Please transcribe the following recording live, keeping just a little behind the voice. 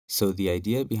So the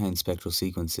idea behind spectral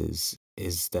sequences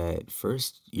is that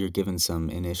first you're given some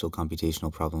initial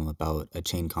computational problem about a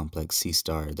chain complex C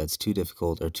star that's too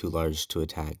difficult or too large to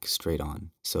attack straight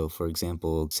on. So for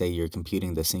example, say you're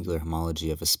computing the singular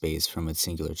homology of a space from its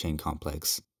singular chain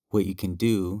complex. What you can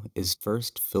do is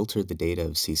first filter the data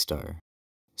of C star.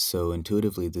 So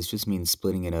intuitively, this just means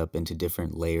splitting it up into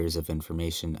different layers of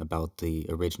information about the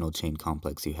original chain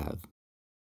complex you have.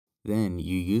 Then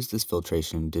you use this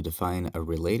filtration to define a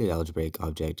related algebraic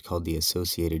object called the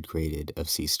associated graded of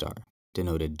C star,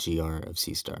 denoted GR of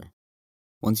C star.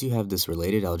 Once you have this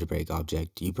related algebraic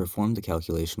object, you perform the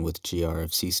calculation with GR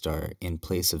of C star in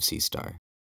place of C star.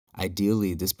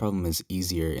 Ideally, this problem is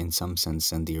easier in some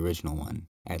sense than the original one,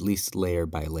 at least layer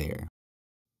by layer.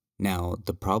 Now,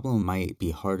 the problem might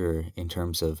be harder in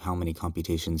terms of how many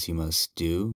computations you must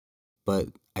do, but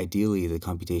ideally the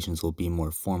computations will be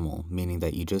more formal, meaning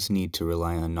that you just need to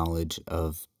rely on knowledge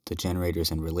of the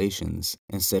generators and relations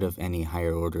instead of any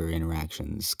higher order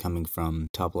interactions coming from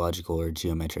topological or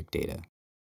geometric data.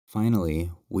 Finally,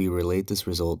 we relate this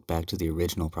result back to the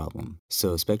original problem.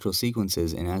 So spectral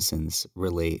sequences, in essence,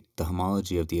 relate the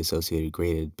homology of the associated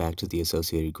graded back to the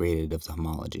associated graded of the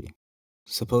homology.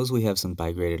 Suppose we have some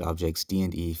bigraded objects D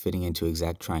and E fitting into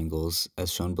exact triangles,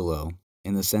 as shown below,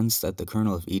 in the sense that the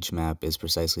kernel of each map is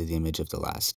precisely the image of the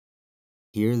last.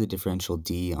 Here, the differential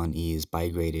D on E is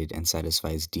bigraded and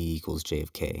satisfies D equals J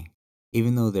of K.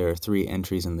 Even though there are three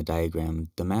entries in the diagram,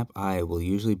 the map I will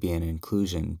usually be an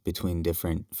inclusion between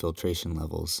different filtration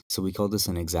levels, so we call this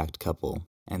an exact couple.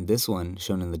 And this one,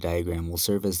 shown in the diagram, will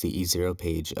serve as the E0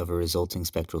 page of a resulting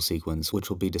spectral sequence, which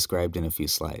will be described in a few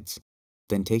slides.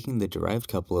 Then taking the derived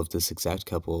couple of this exact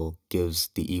couple gives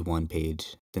the E1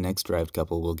 page, the next derived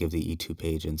couple will give the E2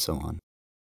 page, and so on.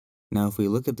 Now if we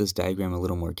look at this diagram a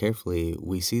little more carefully,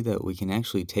 we see that we can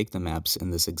actually take the maps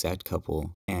in this exact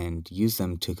couple and use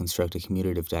them to construct a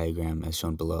commutative diagram as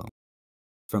shown below.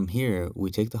 From here,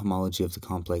 we take the homology of the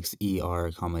complex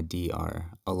ER, dr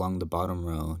along the bottom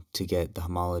row to get the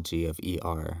homology of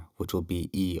ER, which will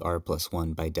be ER plus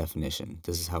 1 by definition.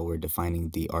 This is how we're defining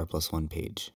the R plus 1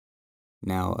 page.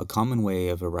 Now, a common way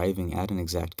of arriving at an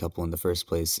exact couple in the first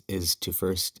place is to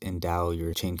first endow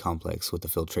your chain complex with a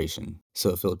filtration.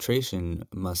 So a filtration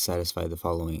must satisfy the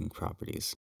following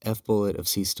properties. F bullet of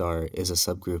C star is a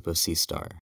subgroup of C star.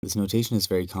 This notation is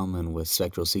very common with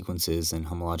spectral sequences and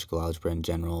homological algebra in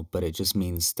general, but it just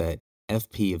means that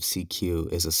Fp of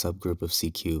CQ is a subgroup of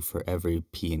CQ for every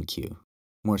P in Q.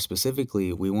 More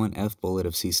specifically, we want F bullet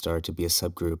of C star to be a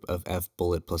subgroup of F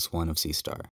bullet plus 1 of C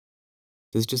star.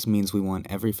 This just means we want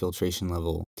every filtration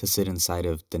level to sit inside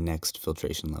of the next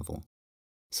filtration level.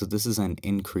 So this is an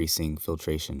increasing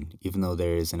filtration, even though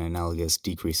there is an analogous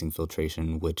decreasing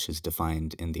filtration which is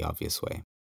defined in the obvious way.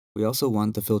 We also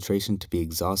want the filtration to be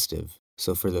exhaustive.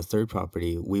 So for the third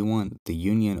property, we want the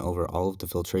union over all of the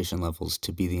filtration levels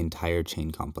to be the entire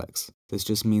chain complex. This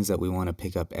just means that we want to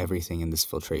pick up everything in this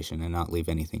filtration and not leave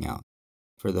anything out.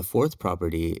 For the fourth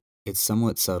property, it's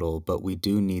somewhat subtle, but we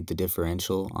do need the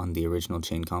differential on the original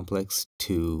chain complex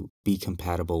to be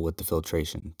compatible with the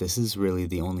filtration. This is really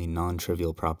the only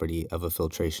non-trivial property of a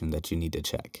filtration that you need to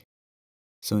check.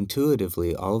 So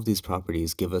intuitively, all of these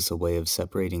properties give us a way of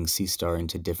separating C star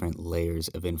into different layers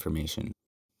of information.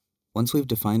 Once we've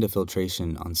defined a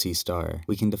filtration on C star,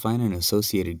 we can define an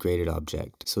associated graded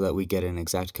object so that we get an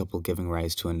exact couple giving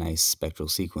rise to a nice spectral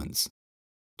sequence.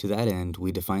 To that end,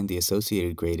 we define the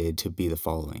associated graded to be the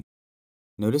following.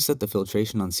 Notice that the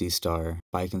filtration on C star,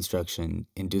 by construction,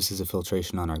 induces a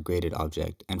filtration on our graded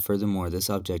object, and furthermore,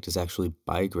 this object is actually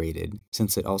bigraded,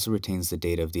 since it also retains the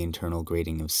data of the internal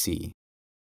grading of C.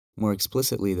 More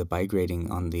explicitly, the bigrading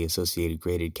on the associated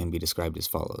graded can be described as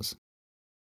follows.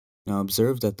 Now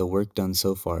observe that the work done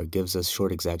so far gives us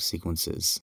short exact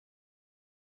sequences.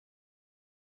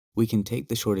 We can take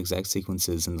the short exact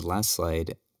sequences in the last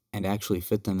slide and actually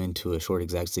fit them into a short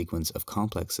exact sequence of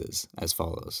complexes as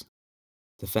follows.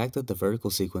 The fact that the vertical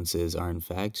sequences are in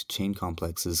fact chain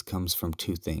complexes comes from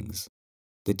two things.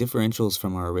 The differentials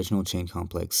from our original chain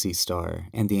complex C star,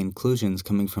 and the inclusions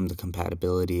coming from the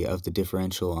compatibility of the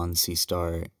differential on C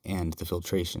star and the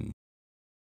filtration.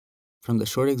 From the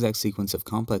short exact sequence of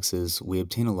complexes, we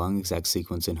obtain a long exact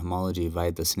sequence in homology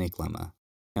via the snake lemma.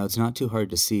 Now it's not too hard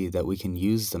to see that we can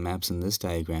use the maps in this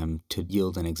diagram to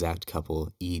yield an exact couple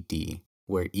ED,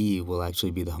 where E will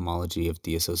actually be the homology of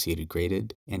the associated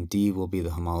graded, and D will be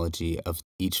the homology of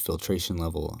each filtration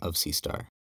level of C star.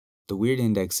 The weird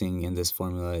indexing in this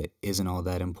formula isn't all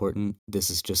that important. This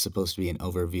is just supposed to be an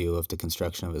overview of the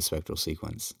construction of a spectral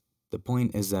sequence. The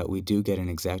point is that we do get an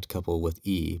exact couple with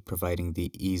E, providing the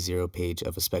E0 page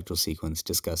of a spectral sequence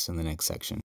discussed in the next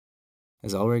section.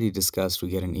 As already discussed, we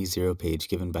get an E0 page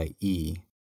given by E,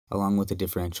 along with a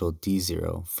differential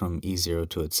D0 from E0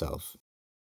 to itself.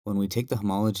 When we take the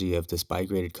homology of this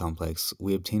bigraded complex,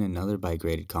 we obtain another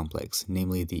bigraded complex,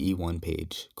 namely the E1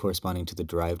 page, corresponding to the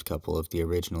derived couple of the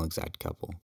original exact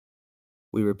couple.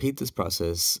 We repeat this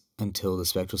process until the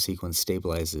spectral sequence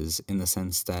stabilizes in the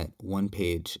sense that one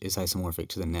page is isomorphic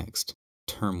to the next,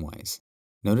 termwise.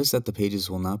 Notice that the pages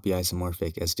will not be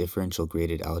isomorphic as differential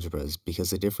graded algebras because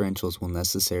the differentials will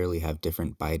necessarily have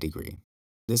different bi-degree.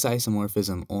 This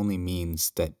isomorphism only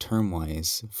means that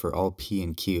termwise, for all p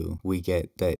and q, we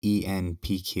get that En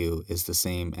pq is the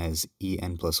same as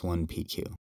En plus 1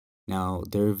 pq. Now,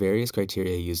 there are various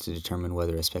criteria used to determine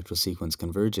whether a spectral sequence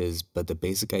converges, but the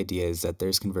basic idea is that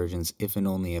there's convergence if and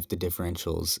only if the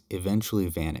differentials eventually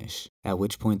vanish, at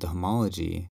which point the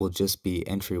homology will just be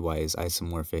entry-wise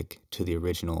isomorphic to the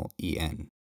original En.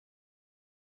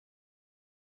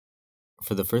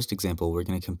 For the first example, we're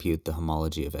going to compute the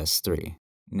homology of S3.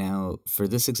 Now, for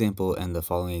this example and the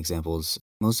following examples,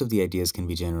 most of the ideas can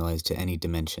be generalized to any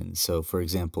dimension. So, for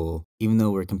example, even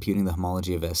though we're computing the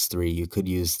homology of S3, you could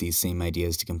use these same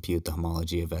ideas to compute the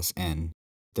homology of Sn.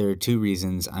 There are two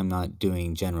reasons I'm not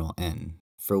doing general n.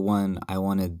 For one, I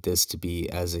wanted this to be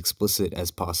as explicit as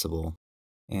possible.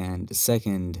 And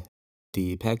second,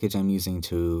 the package I'm using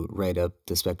to write up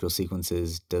the spectral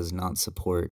sequences does not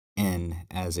support n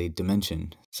as a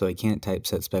dimension, so I can't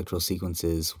typeset spectral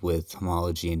sequences with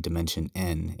homology in dimension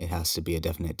n. It has to be a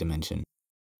definite dimension.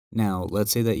 Now,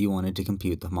 let's say that you wanted to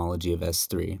compute the homology of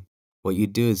S3. What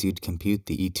you'd do is you'd compute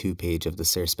the E2 page of the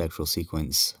Serre spectral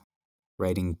sequence.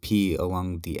 Writing P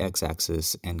along the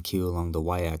x-axis and Q along the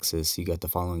y-axis, you get the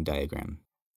following diagram.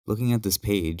 Looking at this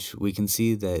page, we can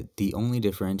see that the only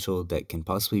differential that can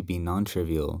possibly be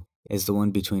non-trivial is the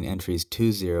one between entries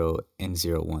 2, 0 and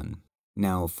 0, 1.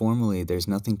 Now, formally, there's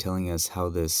nothing telling us how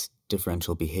this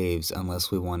differential behaves unless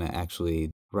we want to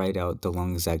actually write out the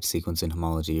long exact sequence in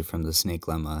homology from the snake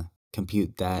lemma,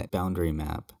 compute that boundary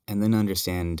map, and then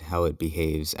understand how it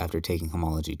behaves after taking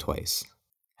homology twice.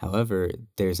 However,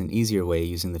 there's an easier way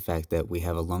using the fact that we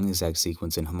have a long exact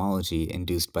sequence in homology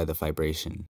induced by the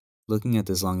fibration. Looking at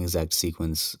this long exact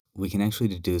sequence, we can actually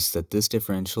deduce that this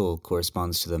differential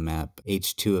corresponds to the map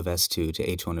h2 of S2 to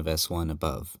h1 of S1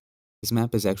 above. This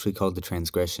map is actually called the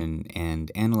transgression,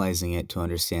 and analyzing it to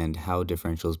understand how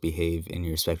differentials behave in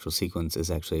your spectral sequence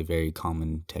is actually a very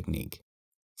common technique.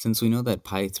 Since we know that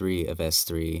pi3 of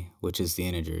S3, which is the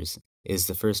integers, is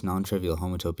the first non-trivial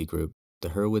homotopy group, the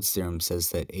Hurwitz theorem says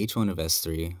that h1 of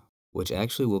S3, which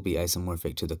actually will be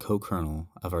isomorphic to the co-kernel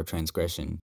of our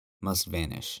transgression, must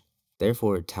vanish.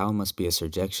 Therefore, tau must be a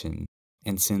surjection,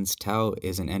 and since tau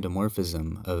is an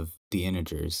endomorphism of the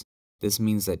integers, this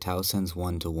means that tau sends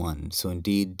 1 to 1, so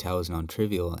indeed tau is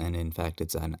non-trivial and in fact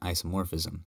it's an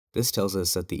isomorphism. This tells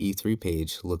us that the E3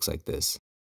 page looks like this.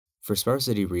 For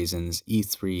sparsity reasons,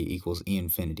 E3 equals E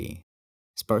infinity.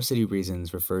 Sparsity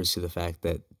reasons refers to the fact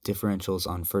that differentials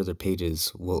on further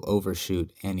pages will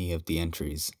overshoot any of the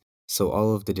entries, so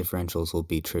all of the differentials will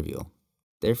be trivial.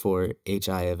 Therefore,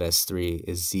 hi of S3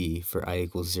 is z for I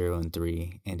equals 0 and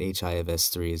 3, and hi of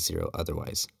S3 is 0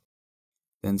 otherwise.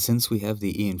 Then since we have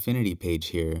the E infinity page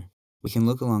here, we can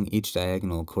look along each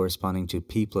diagonal corresponding to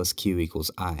p plus q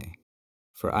equals I.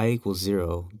 For I equals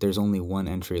 0, there's only one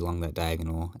entry along that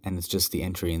diagonal, and it's just the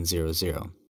entry in 0,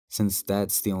 0. Since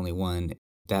that's the only one,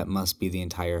 that must be the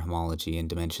entire homology in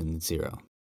dimension 0,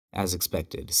 as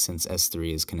expected, since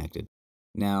S3 is connected.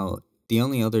 Now, the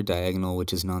only other diagonal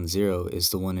which is non-zero is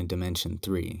the one in dimension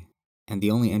 3, and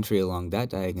the only entry along that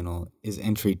diagonal is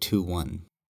entry 2, 1.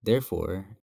 Therefore,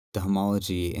 the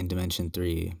homology in dimension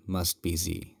 3 must be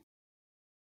z.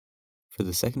 For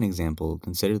the second example,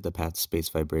 consider the path space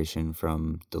vibration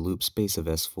from the loop space of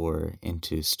S4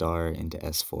 into star into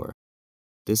S4.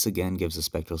 This again gives a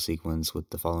spectral sequence with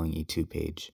the following E2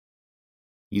 page.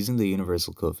 Using the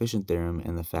universal coefficient theorem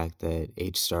and the fact that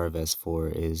h star of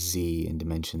S4 is z in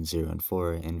dimensions 0 and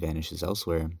 4 and vanishes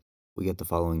elsewhere, we get the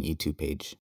following E2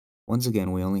 page. Once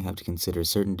again, we only have to consider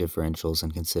certain differentials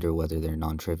and consider whether they're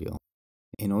non-trivial.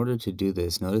 In order to do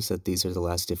this, notice that these are the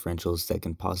last differentials that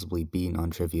can possibly be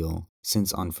non-trivial,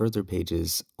 since on further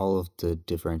pages, all of the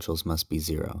differentials must be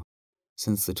 0.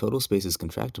 Since the total space is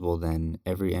contractible, then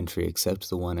every entry except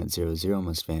the one at 0, 0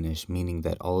 must vanish, meaning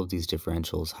that all of these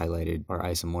differentials highlighted are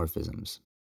isomorphisms.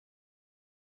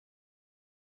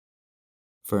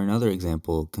 For another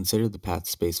example, consider the path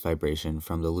space vibration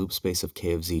from the loop space of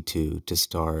k of z2 to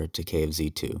star to k of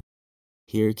z2.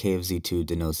 Here, k of z2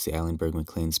 denotes the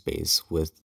Eilenberg-MacLane space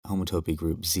with homotopy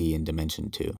group z in dimension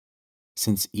 2.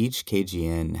 Since each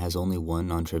kgn has only one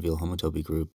non-trivial homotopy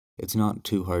group, it's not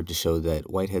too hard to show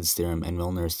that Whitehead's theorem and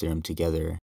Milnor's theorem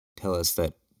together tell us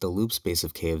that the loop space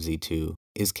of K of Z2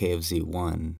 is K of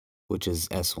Z1, which is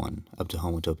S1 up to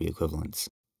homotopy equivalence.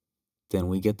 Then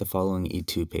we get the following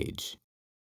E2 page.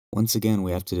 Once again,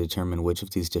 we have to determine which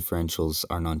of these differentials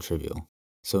are non-trivial.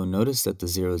 So notice that the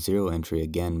 0, 0 entry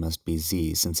again must be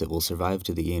Z, since it will survive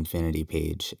to the E infinity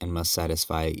page and must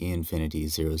satisfy E infinity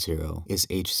 0, 0 is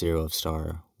H0 of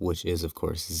star, which is of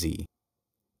course Z.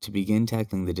 To begin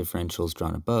tackling the differentials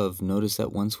drawn above, notice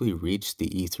that once we reach the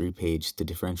E3 page, the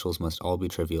differentials must all be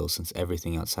trivial since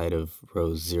everything outside of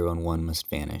rows 0 and 1 must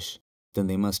vanish. Then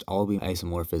they must all be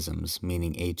isomorphisms,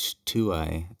 meaning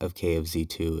H2i of K of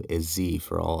Z2 is Z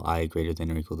for all I greater than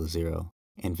or equal to 0,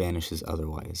 and vanishes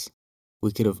otherwise.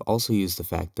 We could have also used the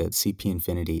fact that Cp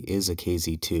infinity is a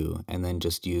KZ2 and then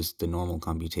just used the normal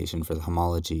computation for the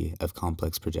homology of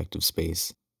complex projective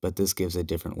space, but this gives a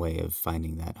different way of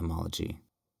finding that homology.